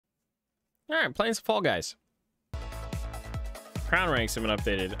All right, playing some Fall Guys. Crown ranks have been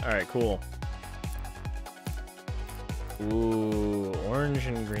updated. All right, cool. Ooh, orange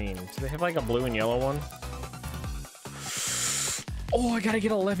and green. Do they have like a blue and yellow one? Oh, I gotta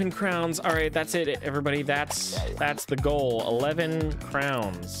get 11 crowns. All right, that's it, everybody. That's the goal. 11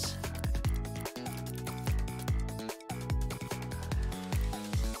 crowns.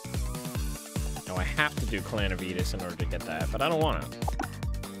 Now I have to do Clan of Vetus in order to get that, but I don't want to.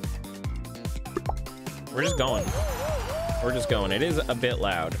 We're just going. We're just going. It is a bit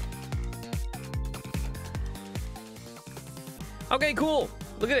loud. Okay, cool.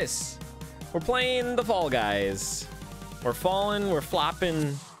 Look at this. We're playing the Fall Guys. We're falling, we're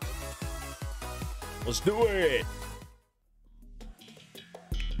flopping. Let's do it.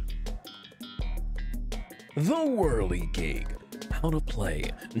 The Whirly Gig. How to play,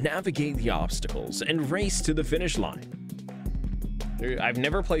 navigate the obstacles, and race to the finish line. I've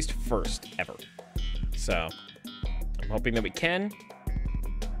never placed first, ever. So, I'm hoping that we can.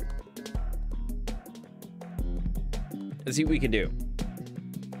 Let's see what we can do.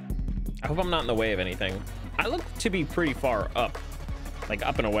 I hope I'm not in the way of anything. I look to be pretty far up, like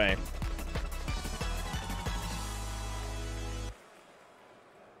up and away.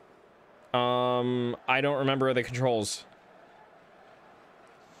 I don't remember the controls.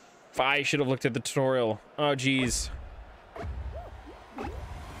 I should have looked at the tutorial. Oh, geez. All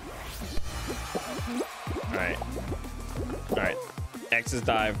right. All right. X is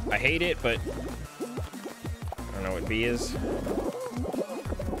dive. I hate it, but I don't know what B is.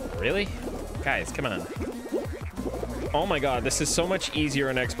 Really? Guys, come on. Oh my god, this is so much easier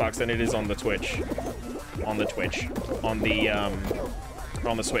on Xbox than it is on the Twitch. On the Twitch. On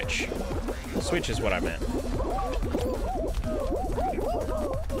the Switch. Switch is what I meant.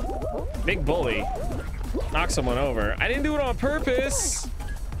 Big bully. Knock someone over. I didn't do it on purpose.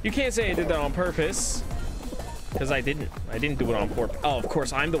 You can't say I did that on purpose. Because I didn't. I didn't do it on purpose. Oh, of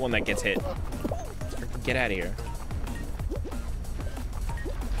course, I'm the one that gets hit. Get out of here.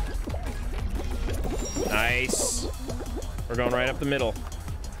 Nice. We're going right up the middle.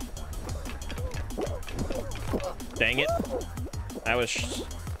 Dang it. That was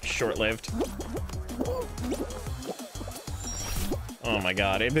short-lived. Oh my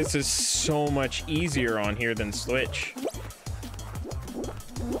god. This is so much easier on here than Switch.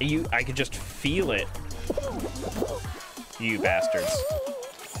 I could just feel it. You bastards.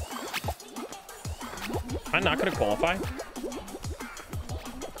 I'm not gonna qualify.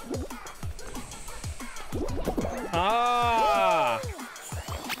 Ah!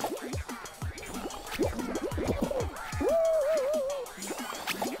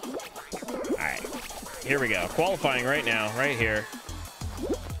 Alright. Here we go. Qualifying right now, right here.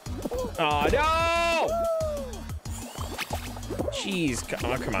 Oh, no! Jeez.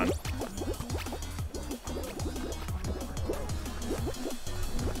 Oh, come on.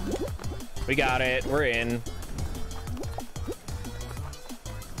 We got it. We're in.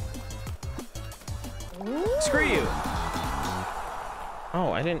 Screw you.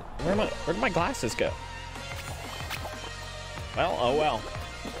 Oh, I didn't. Where'd my glasses go? Well, oh well.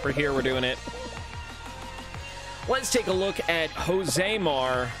 We're here. We're doing it. Let's take a look at Jose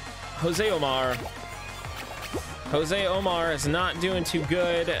Omar. Jose Omar is not doing too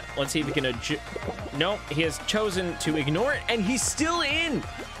good. Let's see if he can nope, he has chosen to ignore it, and he's still in.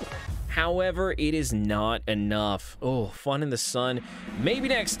 However, it is not enough. Oh, fun in the sun. Maybe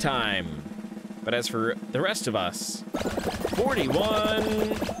next time. But as for the rest of us,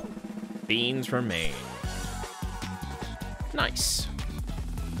 41 beans remain. Nice.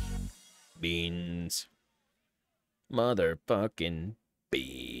 Beans. Motherfucking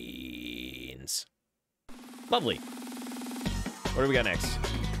beans. Lovely. What do we got next?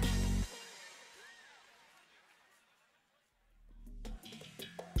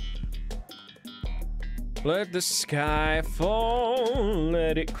 Let the sky fall,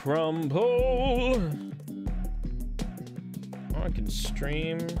 let it crumble. Oh, I can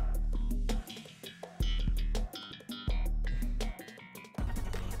stream.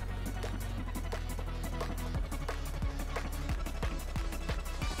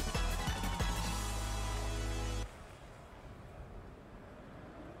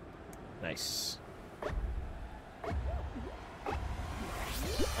 Nice. All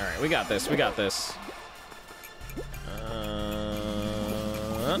right, we got this. We got this.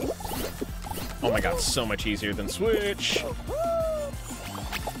 Oh my god, so much easier than Switch.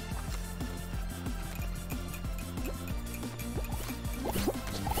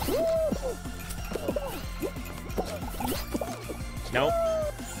 Nope.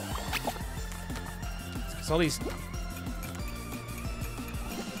 It's all these...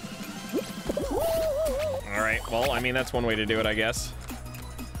 right, well, I mean, that's one way to do it, I guess.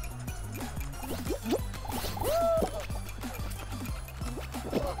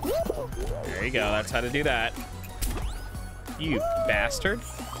 There you go, that's how to do that. You bastard.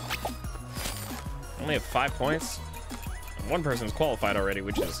 Only have 5 points. One person's qualified already,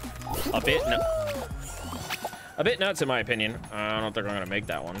 which is a bit nuts in my opinion. I don't think I'm gonna make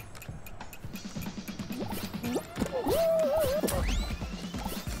that one.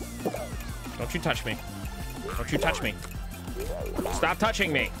 Don't you touch me. Don't you touch me. Stop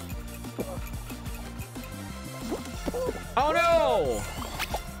touching me. Oh no!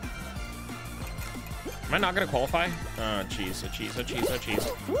 Am I not gonna qualify? Oh jeez, oh jeez, oh jeez, oh jeez.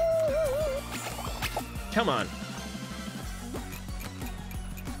 Come on.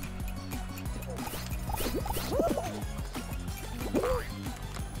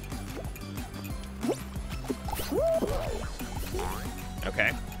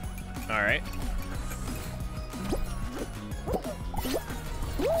 Okay. All right.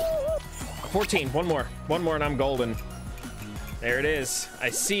 $14. One more and I'm golden. There it is. I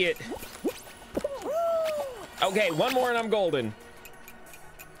see it. Okay, one more and I'm golden.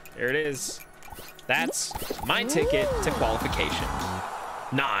 There it is. That's my ticket to qualification.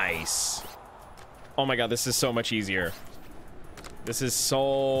 Nice. Oh my god, this is so much easier. This is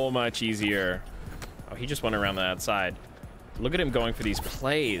so much easier. Oh, he just went around the outside. Look at him going for these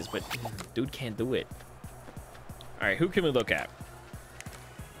plays, but dude can't do it. All right, who can we look at?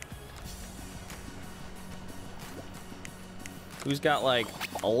 Who's got like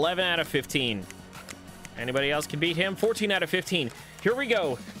 11 out of 15? Anybody else can beat him? 14 out of 15. Here we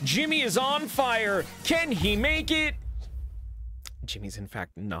go. Jimmy is on fire. Can he make it? Jimmy's in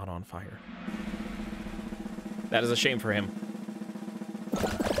fact not on fire. That is a shame for him.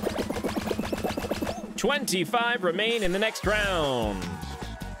 25 remain in the next round.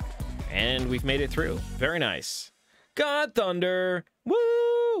 And we've made it through. Very nice. God Thunder.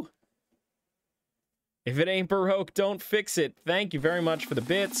 Woo! If it ain't Baroque, don't fix it. Thank you very much for the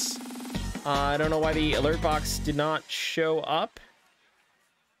bits. I don't know why the alert box did not show up.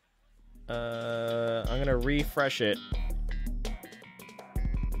 I'm gonna refresh it.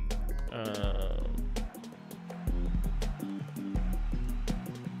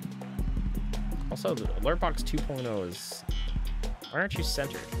 Also, the alert box 2.0 is... Why aren't you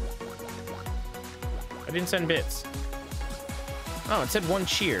centered? I didn't send bits. Oh, it said one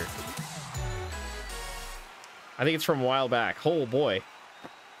cheer. I think it's from a while back. Oh boy.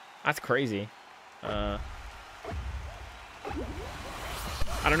 That's crazy. I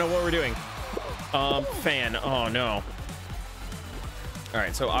don't know what we're doing. Fan. Oh no. All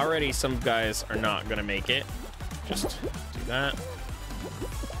right, so already some guys are not gonna make it. Just do that.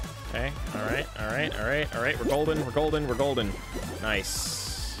 Okay. All right. All right. All right. All right. We're golden. We're golden. We're golden.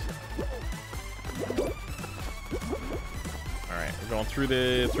 Nice. All right. We're going through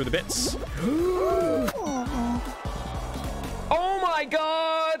the bits. Oh my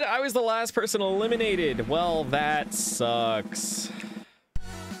god! I was the last person eliminated. Well, that sucks.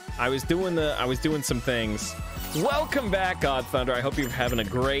 I was doing some things. Welcome back, God Thunder. I hope you're having a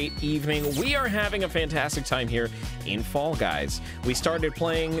great evening. We are having a fantastic time here in Fall Guys. We started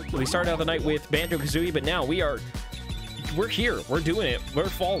out the night with Banjo-Kazooie, but now we're here. We're doing it. We're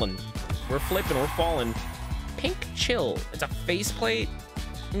falling. We're flipping. We're falling. Pink Chill. It's a faceplate?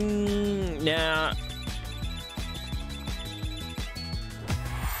 Nah.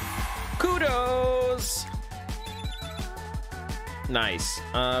 Kudos. Nice.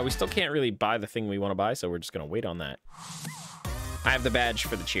 We still can't really buy the thing we want to buy, so we're just gonna wait on that. I have the badge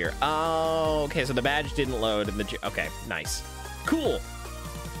for the cheer. Oh, okay, so the badge didn't load and okay, nice. Cool.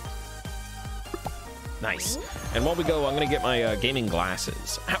 Nice. And while we go, I'm gonna get my gaming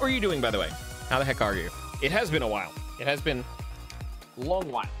glasses. How are you doing, by the way? How the heck are you? It has been a while. It has been a long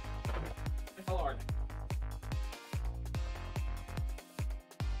while. How are you?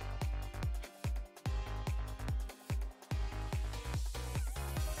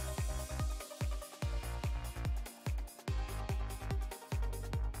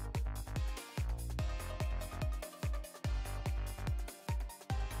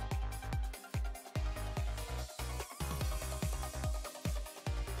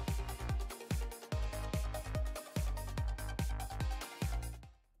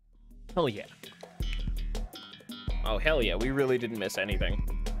 Hell yeah. Oh, hell yeah. We really didn't miss anything.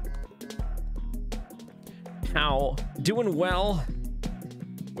 How? Doing well.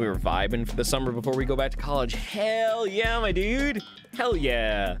 We were vibing for the summer before we go back to college. Hell yeah, my dude. Hell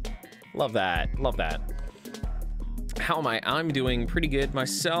yeah. Love that. Love that. How am I? I'm doing pretty good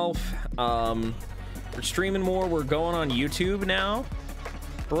myself. We're streaming more. We're going on YouTube now.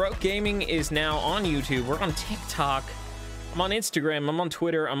 Baroque Gaming is now on YouTube. We're on TikTok. I'm on Instagram. I'm on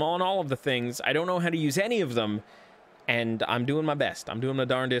Twitter. I'm on all of the things. I don't know how to use any of them, and I'm doing my best. I'm doing my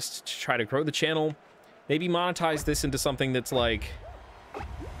darndest to try to grow the channel. Maybe monetize this into something that's like,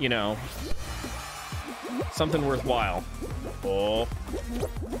 you know, something worthwhile. Oh.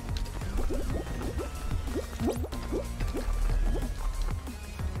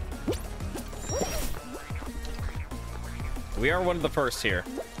 We are one of the first here.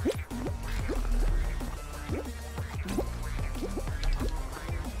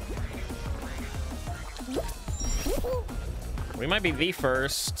 We might be the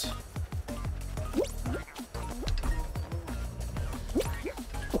first.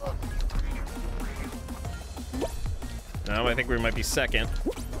 No, I think we might be second.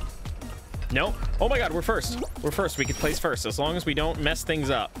 No. Oh my god, we're first. We're first. We could place first as long as we don't mess things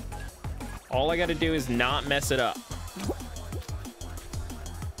up. All I gotta do is not mess it up.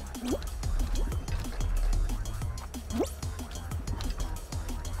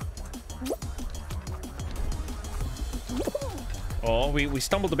 Oh, we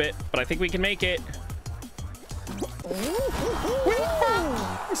stumbled a bit, but I think we can make it. We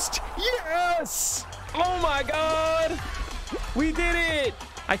first! Yes! Oh my god! We did it!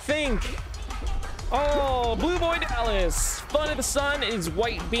 I think. Oh, Blue Boy Dallas. Fun of the Sun is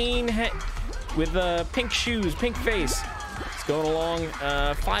White Bean with pink shoes, pink face. It's going along.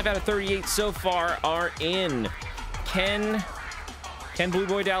 5 out of 38 so far are in. Can Blue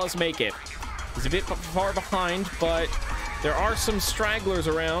Boy Dallas make it? He's a bit far behind, but there are some stragglers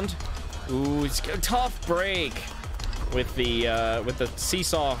around. Ooh, it's a tough break with the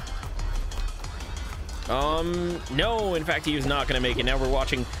seesaw. No, in fact, he was not going to make it. Now we're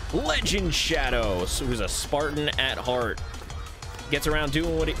watching Legend Shadow, who's a Spartan at heart. Gets around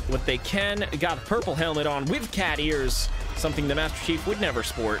doing what they can. Got a purple helmet on with cat ears, something the Master Chief would never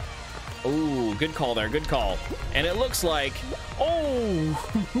sport. Ooh, good call there, good call. And it looks like,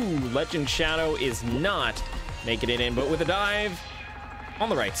 oh, Legend Shadow is not making it in, but with a dive on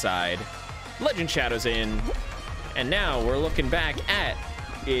the right side, Legend Shadow's in. And now we're looking back at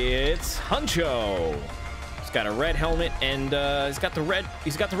it's Huncho. He's got a red helmet and he's got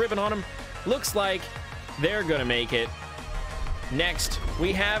the ribbon on him. Looks like they're gonna make it. Next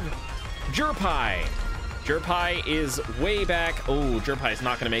we have Jerpie. Jerpie is way back. Oh, Jerpie is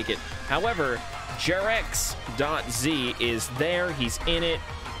not gonna make it. However, Jerex.z is there. He's in it.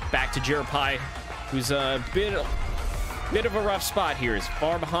 Back to Jerpie, who's a bit of a rough spot here. He's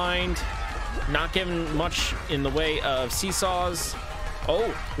far behind, not given much in the way of seesaws.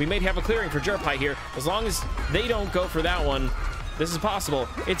 Oh, we may have a clearing for Jerpie here. As long as they don't go for that one, this is possible.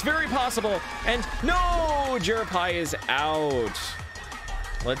 It's very possible. And no, Jerpie is out.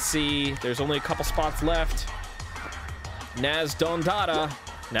 Let's see. There's only a couple spots left. Nazdondada,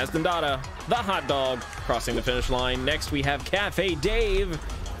 the hot dog, crossing the finish line. Next, we have Cafe Dave.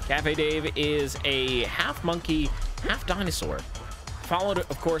 Cafe Dave is a half monkey, half dinosaur. Followed,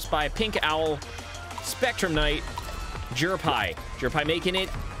 of course, by Pink Owl, Spectrum Knight, Jerpie. Jerpie making it.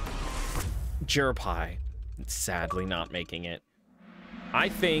 Jerpie sadly not making it. I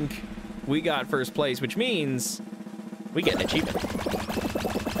think we got first place, which means we get an achievement.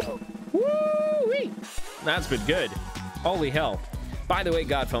 Woo-wee! That's been good. Holy hell. By the way,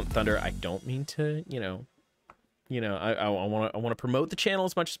 God Thunder, I don't mean to, I want to promote the channel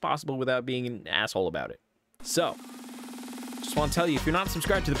as much as possible without being an asshole about it. So, just want to tell you, if you're not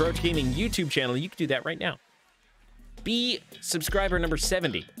subscribed to the Baroque Gaming YouTube channel, you can do that right now. Be subscriber number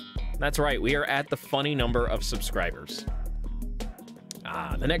 70. That's right, we are at the funny number of subscribers.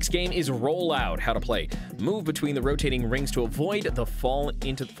 The next game is Rollout. How to play. Move between the rotating rings to avoid the falling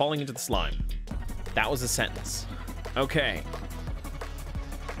into the slime. That was a sentence. Okay.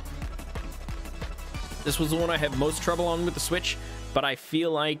 This was the one I had most trouble on with the Switch, but I feel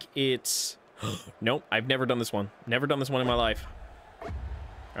like it's... Nope, I've never done this one. Never done this one in my life. All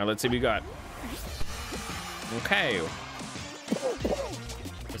right, let's see what we got. Okay.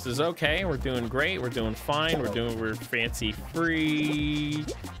 This is okay. We're doing great. We're doing fine. We're fancy free.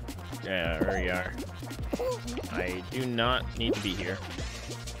 Yeah, there we are. I do not need to be here.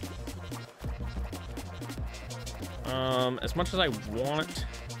 As much as I want...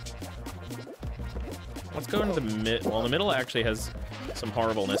 Let's go into the mid. Well, the middle actually has some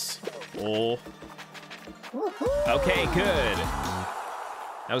horribleness. Oh. Okay, good.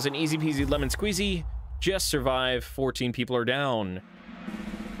 That was an easy peasy lemon squeezy. Just survive. 14 people are down.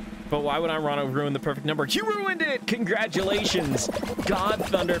 But why would I want to ruin the perfect number? You ruined it! Congratulations, God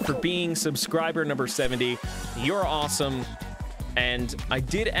Thunder, for being subscriber number 70. You're awesome. And I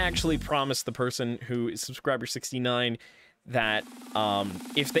did actually promise the person who is subscriber 69 that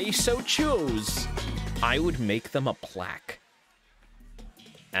if they so chose, I would make them a plaque.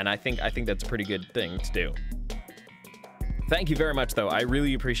 And I think that's a pretty good thing to do. Thank you very much, though. I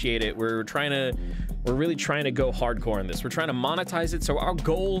really appreciate it. We're really trying to go hardcore on this. We're trying to monetize it. So our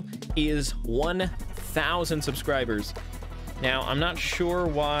goal is 1,000 subscribers. Now, I'm not sure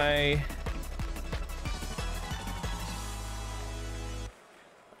why.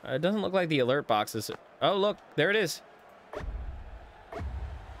 It doesn't look like the alert box is. Oh, look, there it is.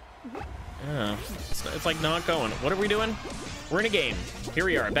 Oh, it's like not going. What are we doing? We're in a game. Here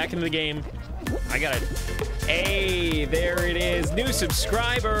we are, back into the game. I got it. Hey, there it is. New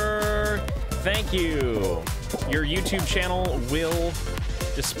subscriber. Thank you. Your YouTube channel will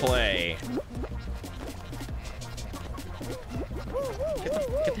display.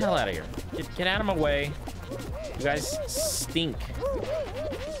 Get the hell out of here. Get out of my way. You guys stink.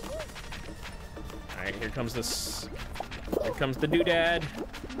 All right, here comes this. Here comes the doodad.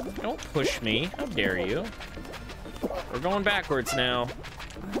 Don't push me. How dare you? We're going backwards now.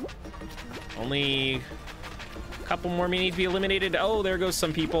 Only a couple more need to be eliminated. Oh, there goes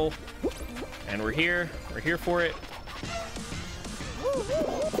some people. And we're here. We're here for it.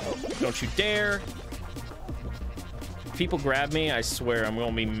 Don't you dare. If people grab me, I swear I'm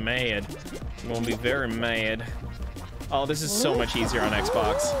gonna be mad. I'm gonna be very mad. Oh, this is so much easier on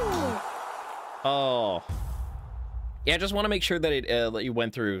Xbox. Oh. Yeah, I just want to make sure that it that you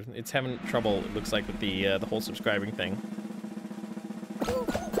went through. It's having trouble, it looks like, with the whole subscribing thing.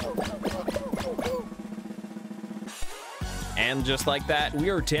 And just like that, we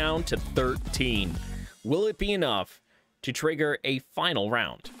are down to 13. Will it be enough to trigger a final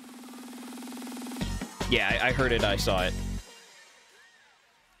round? Yeah, I heard it. I saw it.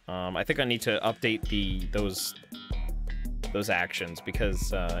 I think I need to update those actions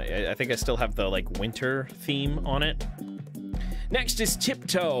because I think I still have the like winter theme on it. Next is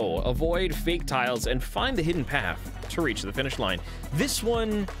tiptoe. Avoid fake tiles and find the hidden path to reach the finish line. This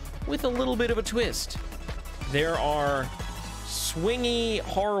one with a little bit of a twist. There are swingy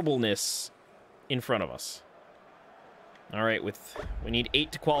horribleness in front of us. All right, we need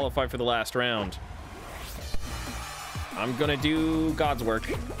 8 to qualify for the last round. I'm gonna do God's work.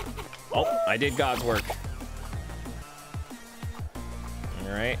 Oh, I did God's work.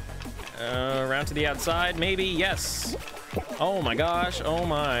 All right, around to the outside, maybe, yes. Oh my gosh, oh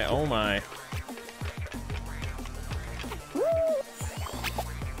my, oh my.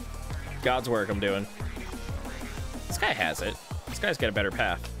 God's work I'm doing. This guy has it. This guy's got a better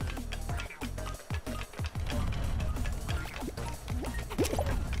path.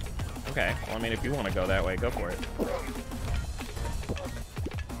 Okay, well, I mean, if you want to go that way, go for it.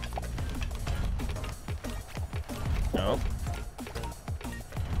 Nope.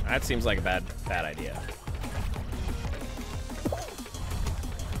 That seems like a bad idea.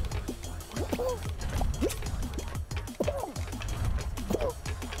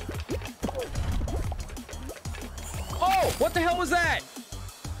 Oh, what the hell was that?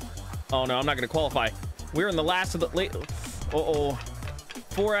 Oh no, I'm not gonna qualify. We're in the last of the late. Uh-oh.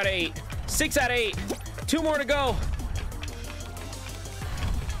 4 out of 8. 6 out of 8. 2 more to go.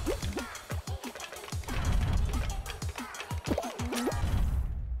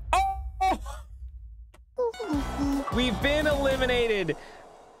 We've been eliminated.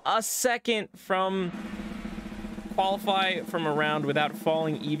 A second from qualify from a round without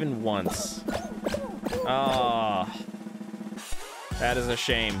falling even once. Ah, that is a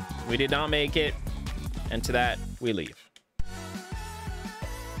shame. We did not make it, and to that we leave.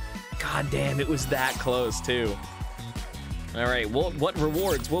 God damn, it was that close too. All right, well, what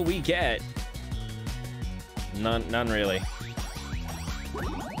rewards will we get? None really.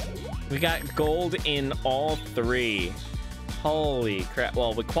 We got gold in all 3. Holy crap.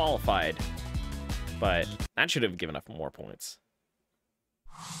 Well, we qualified, but that should have given us more points.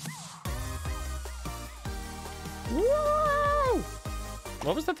 Woo!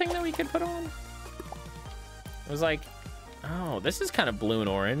 What was the thing that we could put on? It was like, oh, this is kind of blue and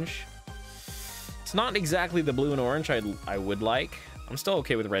orange. It's not exactly the blue and orange I would like. I'm still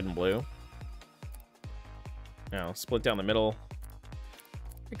okay with red and blue. No, split down the middle.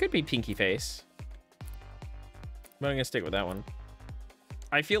 It could be pinky face, but I'm gonna stick with that one.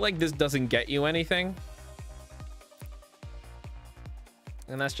 I feel like this doesn't get you anything,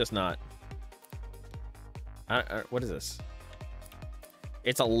 and that's just not. What is this?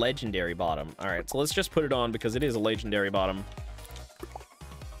 It's a legendary bottom. All right, so let's just put it on because it is a legendary bottom.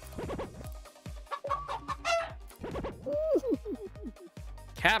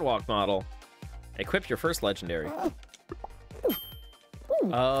 Catwalk model. Equip your first legendary.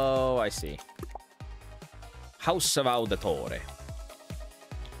 Oh, I see. House of Auditore.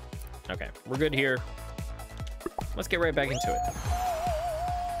 Okay, we're good here. Let's get right back into it.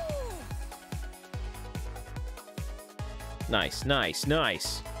 Nice, nice,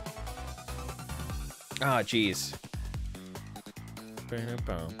 nice. Ah, jeez.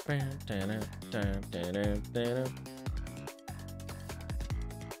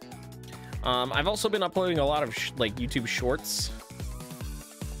 I've also been uploading a lot of like YouTube shorts,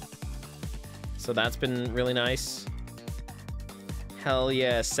 so that's been really nice. Hell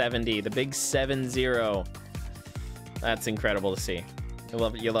yeah, 70, the big 7-0. That's incredible to see.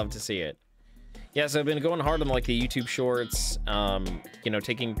 You love to see it. Yeah, so I've been going hard on like the YouTube shorts, you know,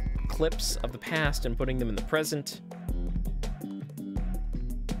 taking clips of the past and putting them in the present.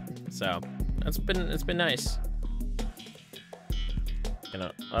 So it's been nice.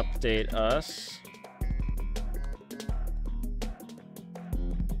 Gonna update us.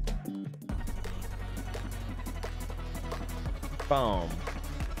 Boom.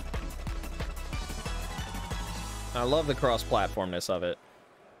 I love the cross-platformness of it.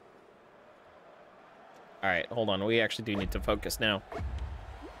 All right, hold on. We actually do need to focus now.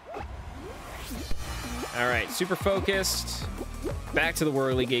 All right, super focused. Back to the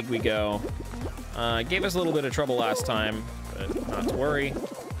whirly gig we go. Gave us a little bit of trouble last time, but not to worry.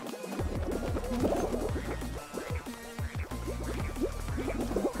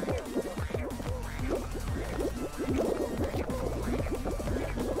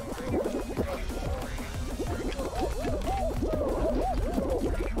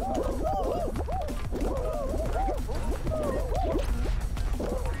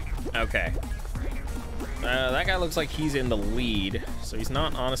 Okay. That guy looks like he's in the lead, so he's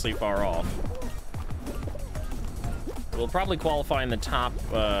not honestly far off. We'll probably qualify in the top,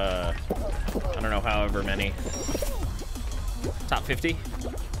 I don't know, however many. Top 50?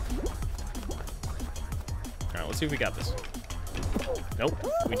 All right, let's see if we got this. Nope,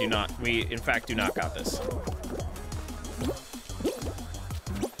 we do not. We, in fact, do not got this.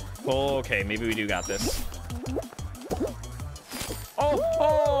 Okay, maybe we do got this.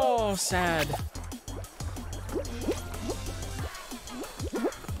 Oh, sad.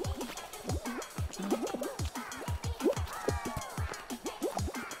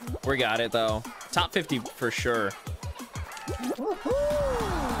 We got it, though. Top 50 for sure.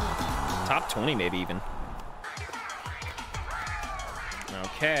 Top 20, maybe even.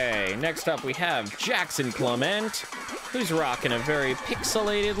 Okay, next up we have Jackson Clement, who's rocking a very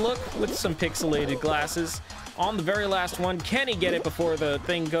pixelated look with some pixelated glasses. On the very last one, can he get it before the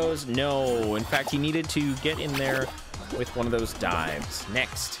thing goes? No. In fact, he needed to get in there with one of those dives.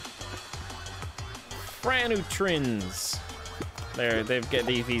 Next. Franutrins. There,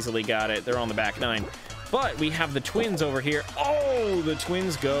 they've easily got it. They're on the back nine. But we have the twins over here. Oh, the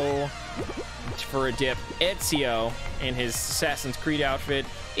twins go for a dip. Ezio, in his Assassin's Creed outfit,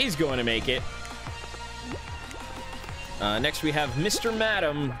 is going to make it. Next, we have Mr.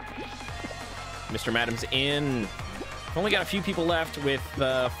 Madam. Mr. Madam's in. Only got a few people left with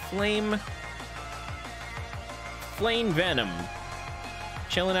Flame Venom.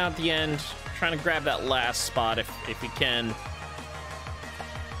 Chilling out at the end, trying to grab that last spot if he can.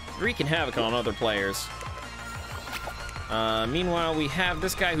 Wreaking havoc on other players. Meanwhile, we have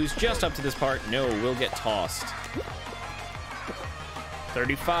this guy who's just up to this part. No, will get tossed.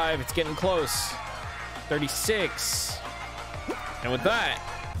 35, it's getting close. 36. And with that,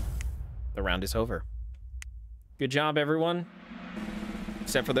 the round is over. Good job, everyone.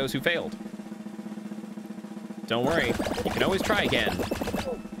 Except for those who failed. Don't worry, you can always try again.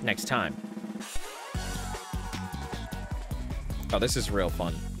 Next time. Oh, this is real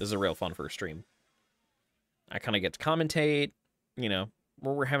fun. This is a real fun first stream. I kind of get to commentate, you know,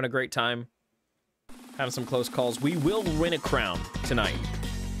 we're having a great time. Having some close calls. We will win a crown tonight.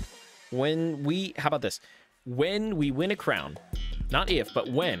 How about this? When we win a crown, not if, but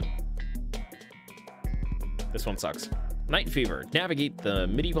when. This one sucks. Night Fever. Navigate the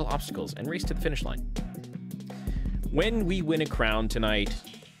medieval obstacles and race to the finish line. When we win a crown tonight,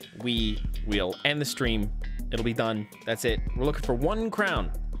 we will end the stream. It'll be done. That's it. We're looking for one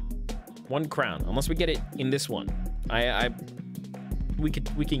crown. One crown. Unless we get it in this one. We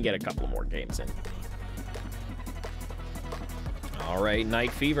can get a couple more games in. All right,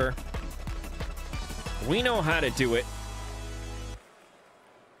 Night Fever. We know how to do it.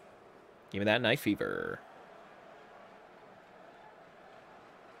 Give me that Night Fever.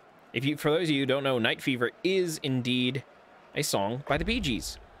 For those of you who don't know, Night Fever is indeed a song by the Bee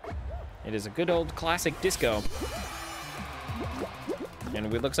Gees. It is a good old classic disco. And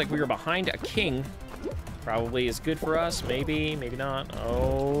it looks like we were behind a king. Probably is good for us. Maybe, maybe not.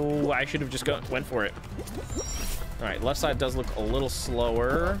 Oh, I should have just went for it. All right, left side does look a little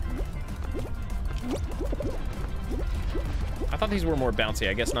slower. I thought these were more bouncy.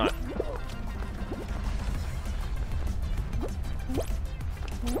 I guess not.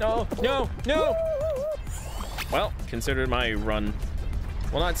 No, no, no! Well, consider my run.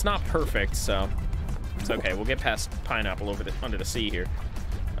 Well, it's not perfect, so it's okay. We'll get past Pineapple under the sea here.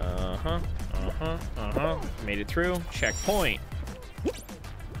 Made it through. Checkpoint.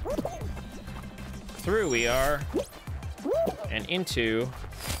 Through we are. And into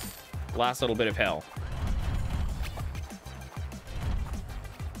last little bit of hell.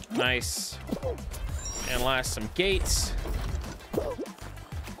 Nice. And last, some gates.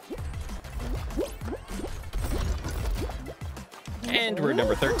 And we're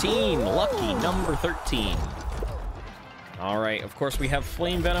number 13. Lucky number 13. All right, of course, we have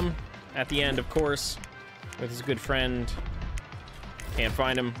Flame Venom at the end, of course, with his good friend. Can't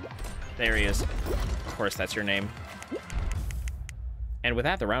find him. There he is. Of course, that's your name. And with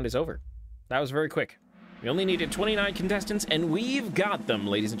that, the round is over. That was very quick. We only needed 29 contestants, and we've got them,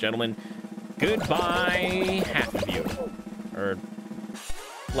 ladies and gentlemen. Goodbye, half of you. Or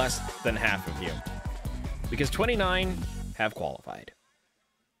less than half of you. Because 29 have qualified.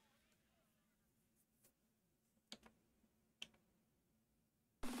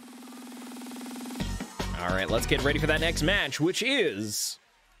 All right, let's get ready for that next match, which is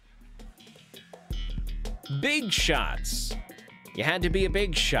Big Shots. You had to be a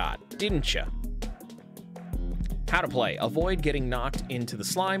big shot, didn't you? How to play. Avoid getting knocked into the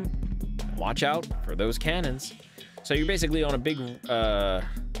slime. Watch out for those cannons. So you're basically on a big, you're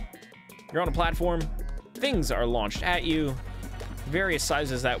on a platform. Things are launched at you. Various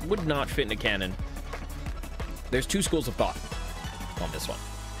sizes that would not fit in a cannon. There's two schools of thought on this one.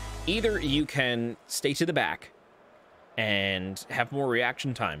 Either you can stay to the back and have more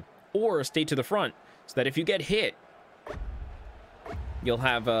reaction time, or stay to the front so that if you get hit, you'll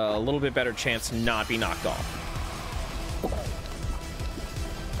have a little bit better chance to not be knocked off.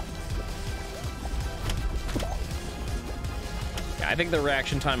 Yeah, I think the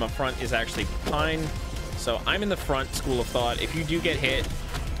reaction time up front is actually fine. So I'm in the front school of thought. If you do get hit,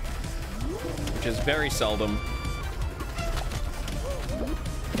 which is very seldom,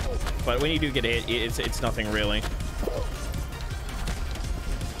 but when you do get hit, it's nothing really.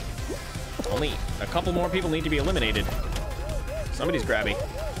 Only a couple more people need to be eliminated. Somebody's grabby.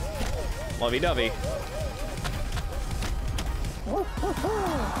 Lovey-dovey.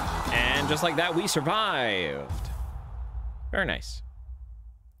 And just like that, we survived. Very nice.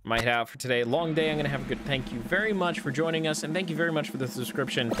 Might have for today. Long day. I'm going to have a good thank you very much for joining us, and thank you very much for the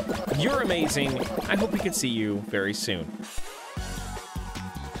subscription. You're amazing. I hope we could see you very soon.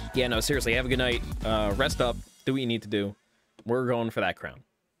 Yeah, no, seriously, have a good night. Rest up. Do what you need to do. We're going for that crown.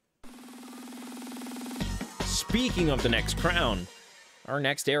 Speaking of the next crown, our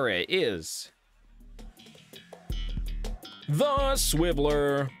next area is the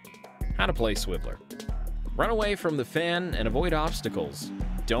Swiveler. How to play Swiveler. Run away from the fan and avoid obstacles.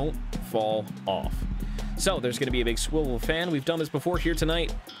 Don't fall off. So there's going to be a big swivel fan. We've done this before here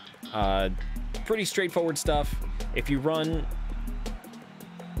tonight. Pretty straightforward stuff. If you run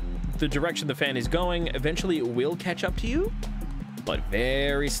the direction the fan is going, eventually it will catch up to you, but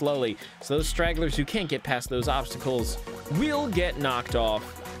very slowly. So those stragglers who can't get past those obstacles will get knocked off.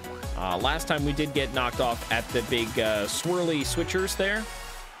 Last time we did get knocked off at the big swirly switchers there.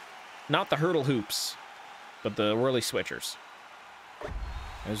 Not the hurdle hoops, but the whirly switchers.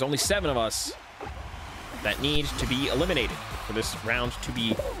 There's only 7 of us that need to be eliminated for this round to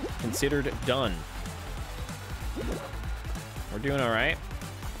be considered done. We're doing all right.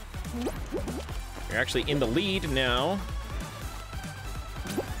 You're actually in the lead now.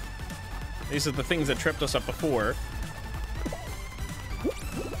 These are the things that tripped us up before.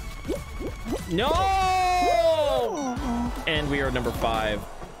 No! And we are number 5.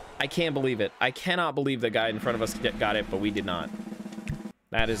 I can't believe it. I cannot believe the guy in front of us got it, but we did not.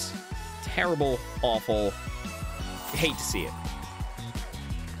 That is terrible, awful. Hate to see it.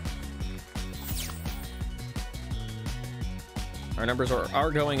 Our numbers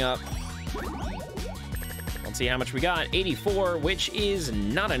are going up. Let's see how much we got. 84, which is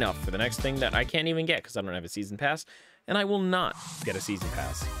not enough for the next thing that I can't even get because I don't have a season pass, and I will not get a season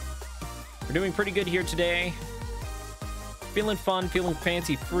pass. We're doing pretty good here today. Feeling fun, feeling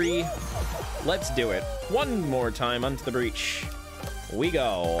fancy-free. Let's do it. One more time onto the breach. We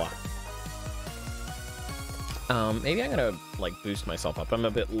go. Maybe I'm gonna like boost myself up. I'm a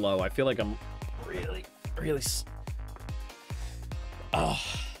bit low. I feel like I'm really. Oh,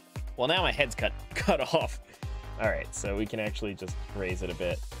 well now my head's cut off. All right, so we can actually just raise it a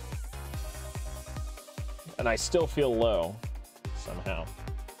bit. and I still feel low somehow.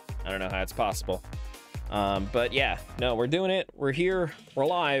 I don't know how it's possible. But yeah, no, we're doing it. We're here. We're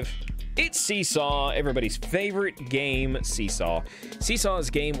live. It's Seesaw, everybody's favorite game, Seesaw. Seesaw is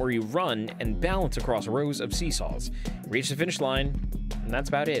a game where you run and balance across rows of seesaws. Reach the finish line, and that's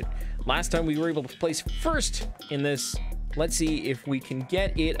about it. Last time we were able to place first in this. Let's see if we can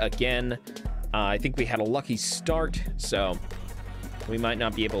get it again. I think we had a lucky start, so we might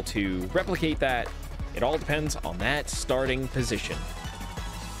not be able to replicate that. It all depends on that starting position.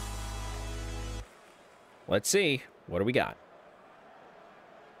 Let's see. What do we got?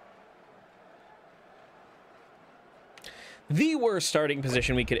 The worst starting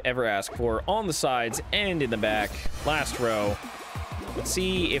position we could ever ask for, on the sides and in the back. Last row. Let's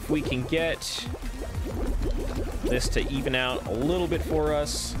see if we can get this to even out a little bit for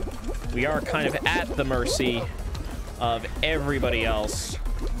us. We are kind of at the mercy of everybody else.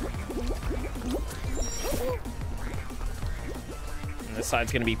 And this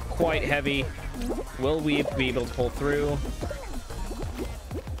side's going to be quite heavy. Will we be able to pull through?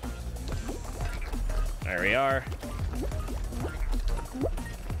 There we are.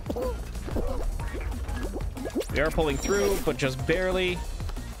 We are pulling through, but just barely.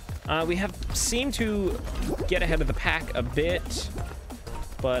 We have seemed to get ahead of the pack a bit,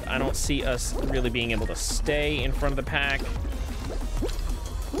 but I don't see us really being able to stay in front of the pack.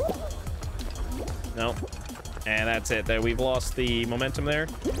 Nope. And that's it. There, we've lost the momentum there.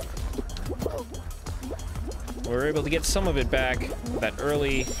 We're able to get some of it back, that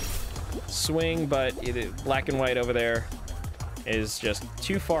early swing, but black and white over there is just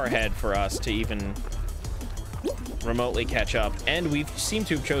too far ahead for us to even remotely catch up, and we seem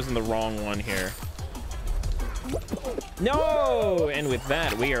to have chosen the wrong one here. No! And with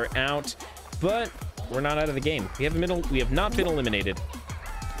that, we are out, but we're not out of the game. We have not been eliminated.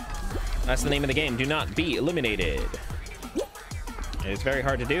 That's the name of the game. Do not be eliminated. It's very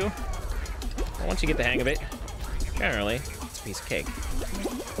hard to do. But once you get the hang of it, generally, it's a piece of cake.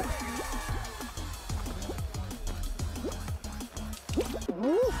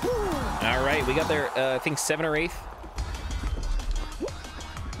 All right, we got there, I think 7th or 8th.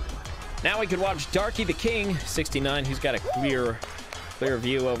 Now we could watch Darky the King, 69, who's got a clear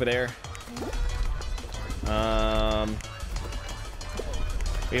view over there.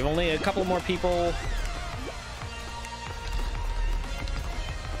 We have only a couple more people.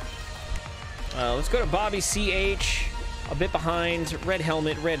 Let's go to Bobby CH, a bit behind, red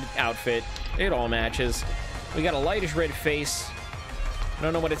helmet, red outfit. It all matches. We got a lightish red face. I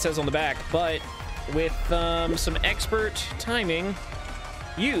don't know what it says on the back, but with some expert timing,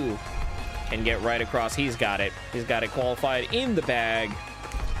 you can get right across. He's got it. He's got it qualified in the bag.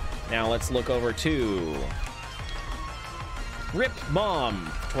 Now let's look over to Rip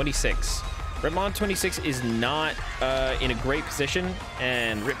Mom 26. Rip Mom 26 is not in a great position,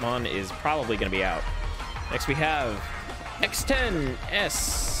 and Rip Mom is probably going to be out. Next we have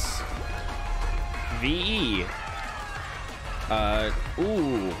X10S VE.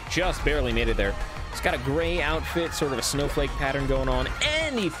 Ooh, just barely made it there. He's got a gray outfit, sort of a snowflake pattern going on,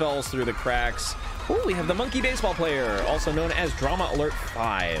 and he falls through the cracks. Ooh, we have the monkey baseball player, also known as Drama Alert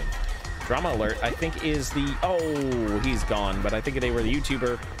 5. Drama Alert, I think, is the... Oh, he's gone, but I think they were the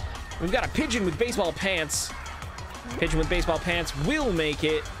YouTuber. We've got a pigeon with baseball pants. Pigeon with baseball pants will make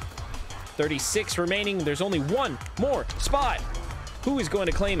it. 36 remaining. There's only one more spot. Who is going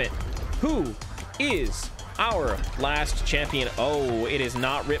to claim it? Who is our last champion? Oh, it is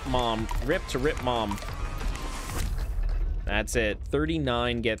not Rip Mom. Rip to Rip Mom. That's it.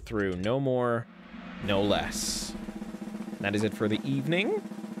 39 get through. No more, no less. That is it for the evening.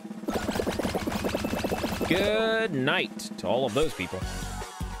 Good night to all of those people.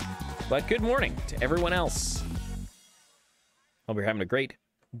 But good morning to everyone else. Hope you're having a great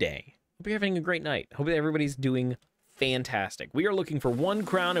day. Hope you're having a great night. Hope everybody's doing fantastic. We are looking for one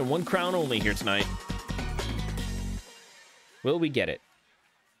crown and one crown only here tonight. Will we get it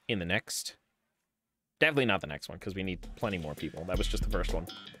in the next? Definitely not the next one, because we need plenty more people. That was just the first one.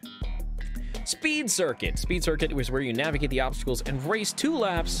 Speed Circuit. Speed Circuit was where you navigate the obstacles and race 2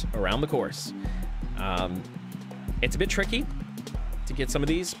 laps around the course. It's a bit tricky to get some of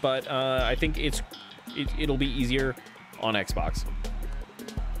these, but I think it'll be easier on Xbox.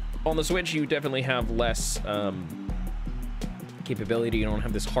 On the Switch, you definitely have less capability. You don't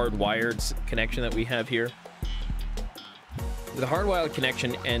have this hardwired connection that we have here. With a hardwired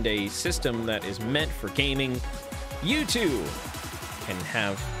connection and a system that is meant for gaming, you too can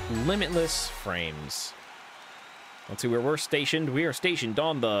have limitless frames. Let's see where we're stationed. We are stationed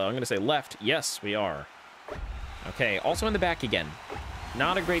on the, I'm going to say left. Yes, we are. Okay, also in the back again.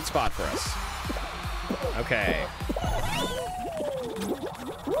 Not a great spot for us. Okay.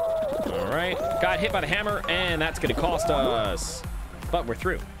 All right. Got hit by the hammer, and that's going to cost us. But we're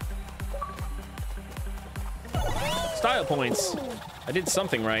through. Style points. I did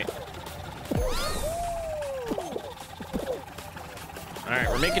something right. All right,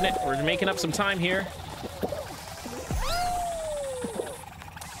 we're making up some time here.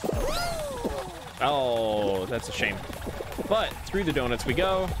 Oh, that's a shame. But through the donuts we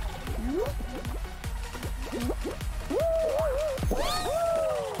go.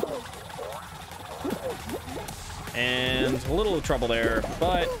 And a little trouble there,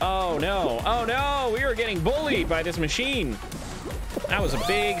 but oh no, we are getting bullied by this machine. That was a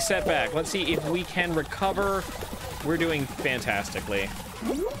big setback. Let's see if we can recover. We're doing fantastically.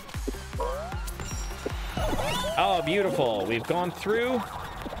 Oh, beautiful. We've gone through.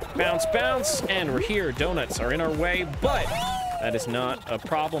 Bounce, bounce, and we're here. Donuts are in our way, but that is not a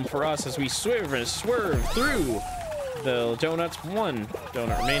problem for us as we swerve through the donuts. One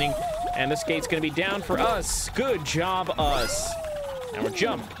donut remaining, and this gate's gonna be down for us. Good job, us. Now we're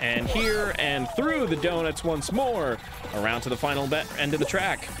jump, and here, and through the donuts once more. Around to the final end of the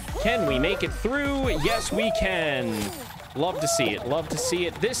track. Can we make it through? Yes, we can. Love to see it, love to see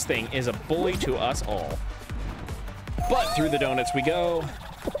it. This thing is a bully to us all. But through the donuts we go.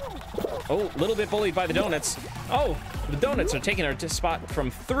 Oh, a little bit bullied by the donuts. Oh, the donuts are taking our spot from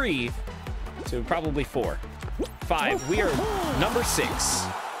 3 to probably 4. 5. We are number 6.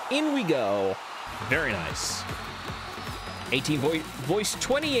 In we go. Very nice. 18 voice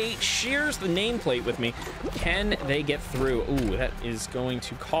 28 shares the nameplate with me. Can they get through? Ooh, that is going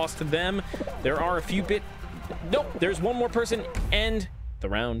to cost them. There are a few bit. Nope, there's one more person, and the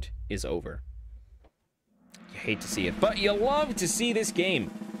round is over. You hate to see it, but you love to see this game.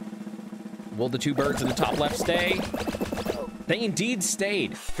 Will the 2 birds in the top left stay? They indeed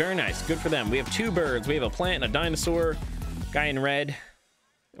stayed. Very nice. Good for them. We have 2 birds. We have a plant and a dinosaur. Guy in red,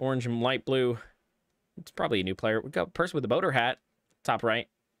 orange and light blue. It's probably a new player. We've got a person with a boater hat, top right,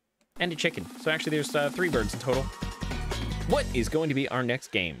 and a chicken. So actually there's 3 birds in total. What is going to be our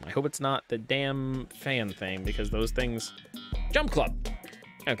next game? I hope it's not the damn fan thing, because those things... Jump Club.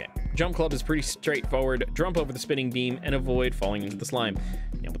 Okay, Jump Club is pretty straightforward. Jump over the spinning beam and avoid falling into the slime.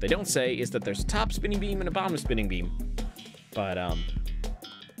 Now, what they don't say is that there's a top spinning beam and a bottom spinning beam. But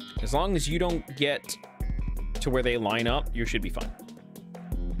as long as you don't get to where they line up, you should be fine.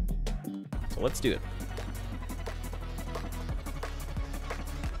 So let's do it.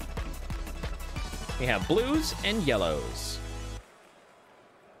 We have blues and yellows.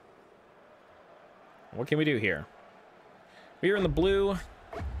 What can we do here? We are in the blue.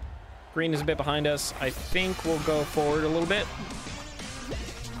 Green is a bit behind us. I think we'll go forward a little bit.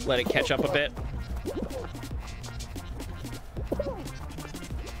 Let it catch up a bit.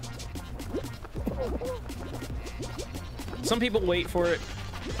 Some people wait for it.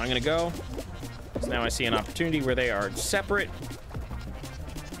 I'm gonna go. So now I see an opportunity where they are separate.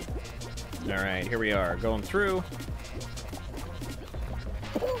 All right, here we are, going through.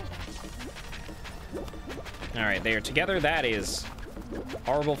 All right, they are together. That is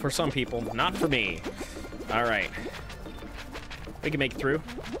horrible for some people, not for me. All right, we can make it through.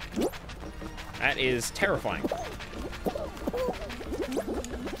 That is terrifying.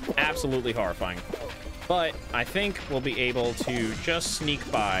 Absolutely horrifying. But I think we'll be able to just sneak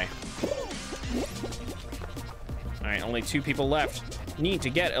by. All right, only 2 people left. Need to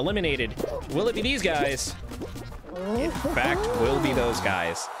get eliminated. Will it be these guys? In fact, will be those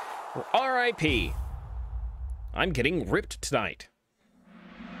guys. R.I.P. I'm getting ripped tonight.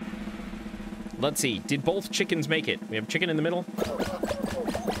 Let's see. Did both chickens make it? We have chicken in the middle.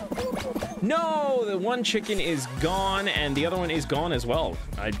 No, the one chicken is gone, and the other one is gone as well.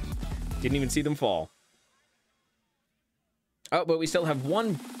 I didn't even see them fall. Oh, but we still have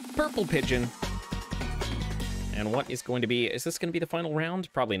 1 purple pigeon. And what is going to be... Is this going to be the final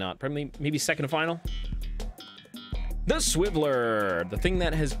round? Probably not. Probably maybe second final. The Swiveler. The thing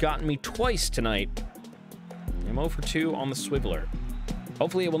that has gotten me twice tonight. I'm 0 for 2 on the Swiveler.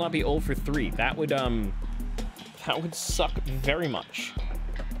 Hopefully it will not be 0 for 3. That would suck very much.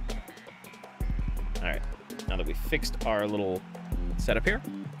 All right. Now that we've fixed our little setup here.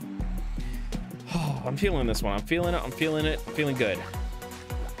 Oh, I'm feeling this one. I'm feeling it. I'm feeling it. I'm feeling good.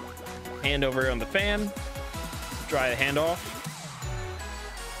 Hand over on the fan. Dry the hand off.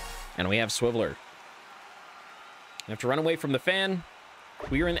 And we have Swiveler. We have to run away from the fan.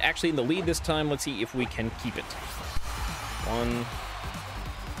 We are actually in the lead this time. Let's see if we can keep it. 1,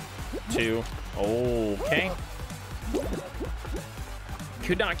 2. Okay.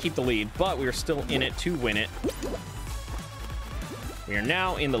 Could not keep the lead, but we are still in it to win it. We are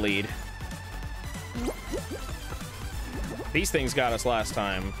now in the lead. These things got us last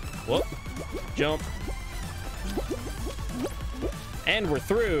time. Whoop. Jump. And we're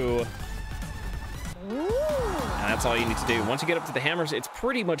through. And that's all you need to do. Once you get up to the hammers, it's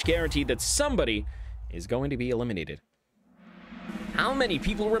pretty much guaranteed that somebody is going to be eliminated. How many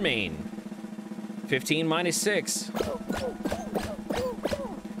people remain? 15 minus 6.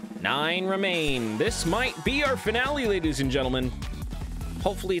 9 remain. This might be our finale, ladies and gentlemen.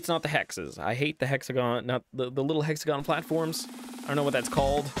 Hopefully it's not the hexes. I hate the hexagon, not the little hexagon platforms. I don't know what that's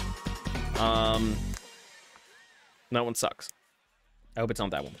called. That one sucks. I hope it's not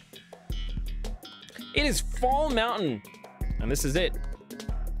that one. It is Fall Mountain, and this is it.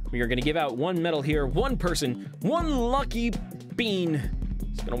 We are gonna give out 1 medal here, 1 person, 1 lucky bean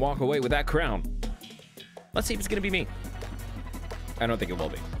is gonna walk away with that crown. Let's see if it's gonna be me. I don't think it will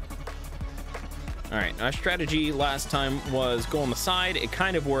be. All right, our strategy last time was go on the side. It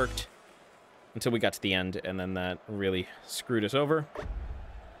kind of worked until we got to the end, and then that really screwed us over.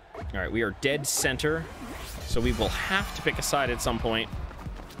 All right, we are dead center, so we will have to pick a side at some point.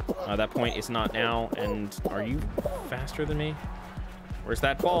 That point is not now, and are you faster than me? Where's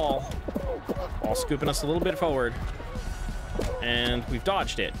that ball? Ball scooping us a little bit forward, and we've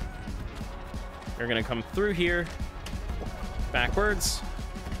dodged it. We're gonna come through here, backwards.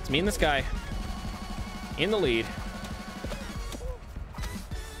 It's me and this guy. In the lead.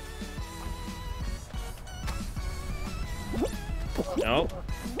 Oh,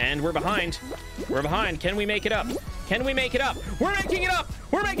 and we're behind. We're behind. Can we make it up? Can we make it up? We're making it up!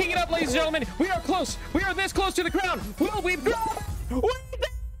 We're making it up, ladies and gentlemen! We are close! We are this close to the crown! Will we go?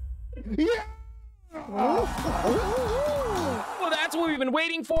 Yeah! Well, that's what we've been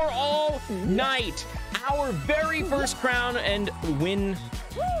waiting for all night. Our very first crown, and win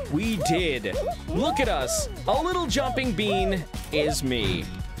we did. Look at us. A little jumping bean is me.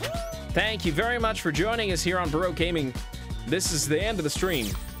 Thank you very much for joining us here on Baroque Gaming. This is the end of the stream.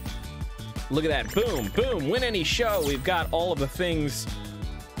 Look at that. Boom, boom. Win any show. We've got all of the things.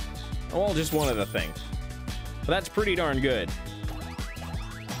 Well, just one of the things. But that's pretty darn good.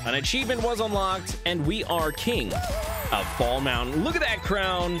 An achievement was unlocked, and we are king of Fall Mountain. Look at that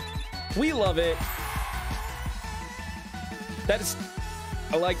crown. We love it. That is...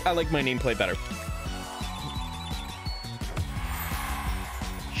 I like my nameplate better.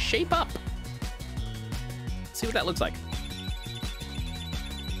 Shape up. Let's see what that looks like.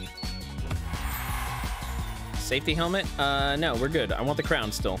 Safety helmet? No, we're good. I want the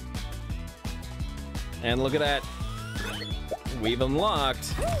crown still. And look at that. We've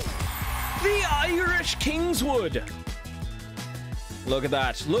unlocked the Irish Kingswood. Look at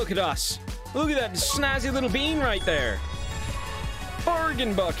that. Look at us. Look at that snazzy little bean right there.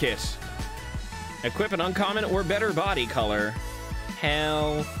 Bargain bucket. Equip an uncommon or better body color.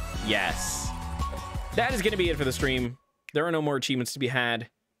 Hell yes. That is going to be it for the stream. There are no more achievements to be had.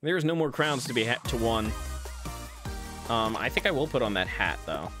 There's no more crowns to be won. I think I will put on that hat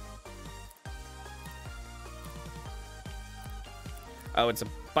though. Oh, it's a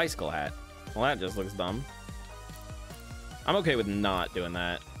bicycle hat. Well, that just looks dumb. I'm okay with not doing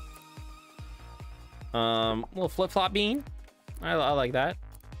that. Little flip-flop bean. I like that.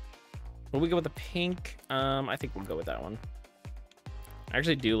 Will we go with the pink? I think we'll go with that one. I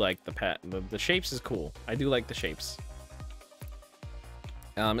actually do like the pet. The shapes is cool. I do like the shapes.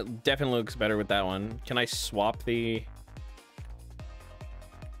 It definitely looks better with that one. Can I swap the...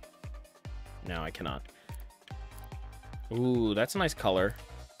 No, I cannot. Ooh, that's a nice color.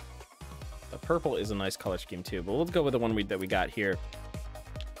 The purple is a nice color scheme too, but let's go with the one that we got here.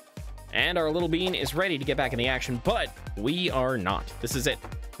 And our little bean is ready to get back in the action, but we are not. This is it.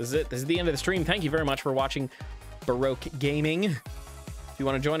 This is it. This is the end of the stream. Thank you very much for watching Baroque Gaming. If you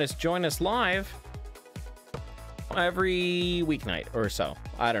want to join us live every weeknight or so.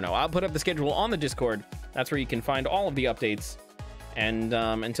 I don't know. I'll put up the schedule on the Discord. That's where you can find all of the updates. And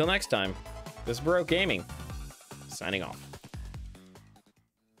until next time, this is Baroque Gaming, signing off.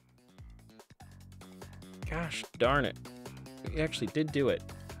 Gosh darn it. We actually did do it.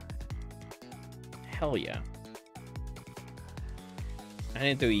 Hell yeah. I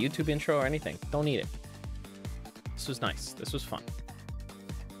didn't do a YouTube intro or anything. Don't need it. This was nice. This was fun.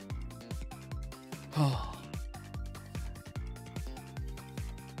 Oh.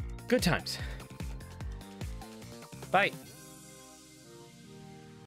 Good times. Bye.